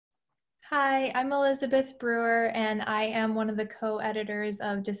Hi, I'm Elizabeth Brewer, and I am one of the co-editors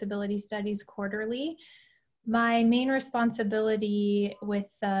of Disability Studies Quarterly. My main responsibility with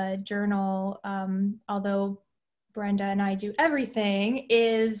the journal, although Brenda and I do everything,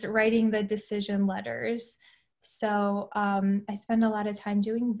 is writing the decision letters. So I spend a lot of time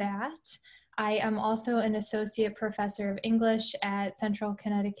doing that. I am also an associate professor of English at Central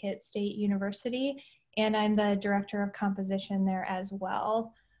Connecticut State University, and I'm the director of composition there as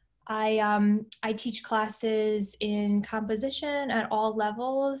well. I teach classes in composition at all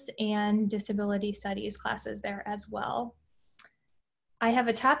levels and disability studies classes there as well. I have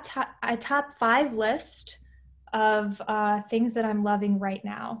a top 5 list of things that I'm loving right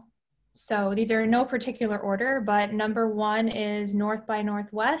now. So these are in no particular order, but number 1 is North by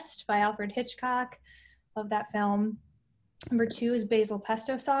Northwest by Alfred Hitchcock. Love that film. Number 2 is Basil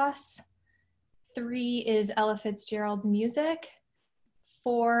Pesto Sauce. 3 is Ella Fitzgerald's music.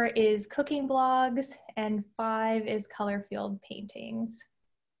 4 is cooking blogs, and 5 is color field paintings.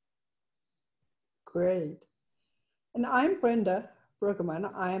 Great. And I'm Brenda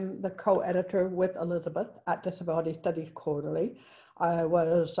Brueggemann. I'm the co-editor with Elizabeth at Disability Studies Quarterly. I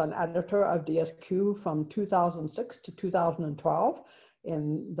was an editor of DSQ from 2006 to 2012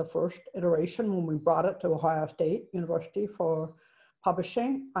 in the first iteration when we brought it to Ohio State University for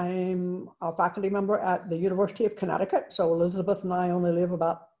publishing. I'm a faculty member at the University of Connecticut, so Elizabeth and I only live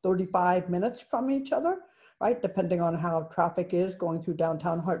about 35 minutes from each other, right? Depending on how traffic is going through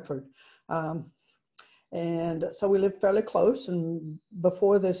downtown Hartford. And so we live fairly close, and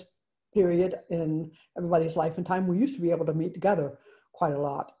before this period in everybody's life and time, we used to be able to meet together quite a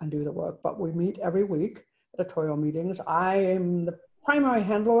lot and do the work, but we meet every week, editorial meetings. I am the primary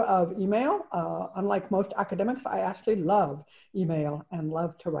handler of email. Unlike most academics, I actually love email and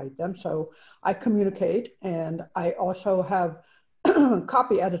love to write them. So I communicate, and I also have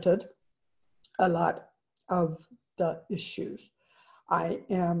copy edited a lot of the issues.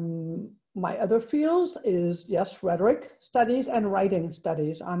 My other fields is, yes, rhetoric studies and writing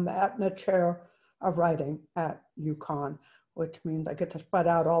studies. I'm the Aetna Chair of Writing at UConn, which means I get to spread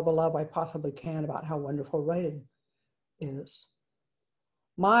out all the love I possibly can about how wonderful writing is.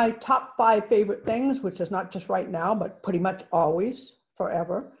 My top 5 favorite things, which is not just right now, but pretty much always,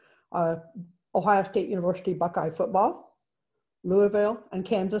 forever, Ohio State University Buckeye football, Louisville and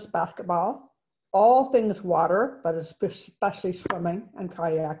Kansas basketball, all things water, but especially swimming and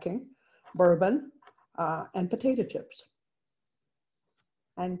kayaking, bourbon, and potato chips.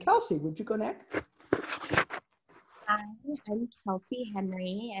 And Kelsey, would you go next? Hi, I'm Kelsey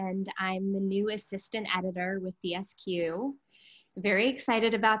Henry, and I'm the new assistant editor with DSQ. Very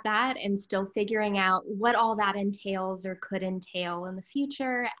excited about that and still figuring out what all that entails or could entail in the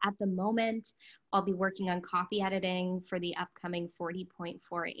future. At the moment, I'll be working on copy editing for the upcoming 40.4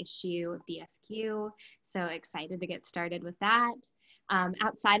 issue of DSQ. So excited to get started with that.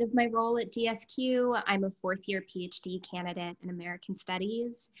 Outside of my role at DSQ, I'm a 4th-year PhD candidate in American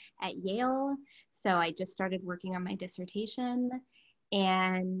Studies at Yale. So I just started working on my dissertation.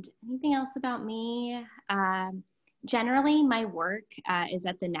 And anything else about me? Generally, my work is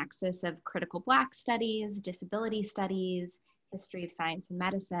at the nexus of critical Black studies, disability studies, history of science and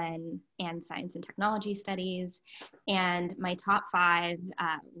medicine, and science and technology studies. And my top 5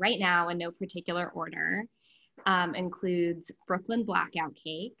 right now, in no particular order, includes Brooklyn Blackout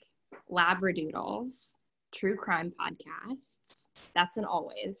Cake, Labradoodles, True Crime Podcasts, that's an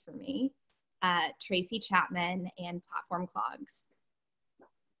always for me, Tracy Chapman, and Platform Clogs.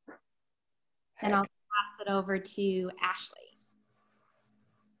 And I'll pass it over to Ashley.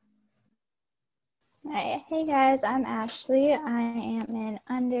 Hi, hey guys, I'm Ashley. I am an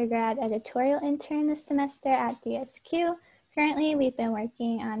undergrad editorial intern this semester at DSQ. Currently, we've been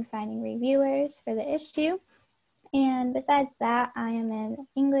working on finding reviewers for the issue. And besides that, I am an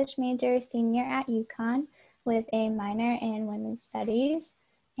English major senior at UConn with a minor in women's studies.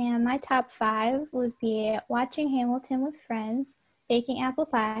 And my top 5 would be watching Hamilton with friends, baking apple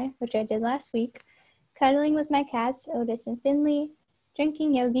pie, which I did last week, cuddling with my cats, Otis and Finley,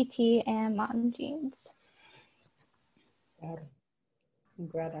 drinking yogi tea, and mom jeans.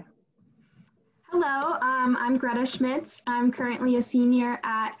 Greta. Hello, I'm Greta Schmitz. I'm currently a senior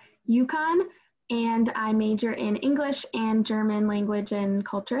at UConn, and I major in English and German language and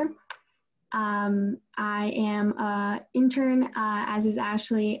culture. I am an intern, as is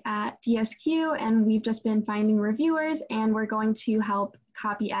Ashley, at DSQ, and we've just been finding reviewers, and we're going to help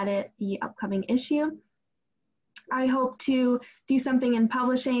copy edit the upcoming issue. I hope to do something in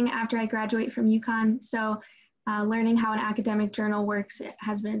publishing after I graduate from UConn, so learning how an academic journal works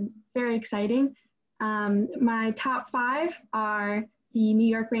has been very exciting. My top 5 are the New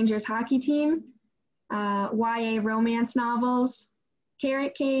York Rangers hockey team, YA romance novels,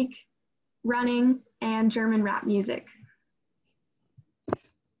 carrot cake, running, and German rap music.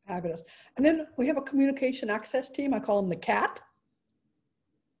 Fabulous. And then we have a communication access team. I call them the CAT.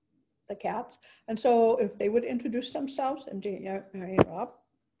 The cats. And so if they would introduce themselves, and Mary and Rob.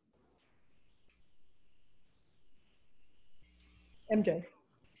 MJ.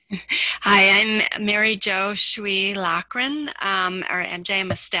 Hi, I'm Mary Jo Shui Lochran, or MJ.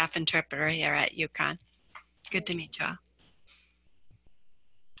 I'm a staff interpreter here at UConn. Good to meet you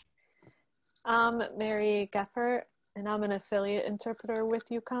all. Mary Geffert, and I'm an affiliate interpreter with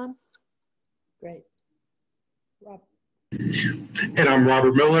UConn. Great. Rob. And I'm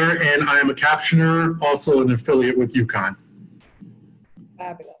Robert Miller, and I'm a captioner, also an affiliate with UConn.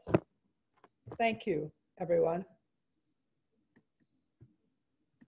 Fabulous. Thank you, everyone.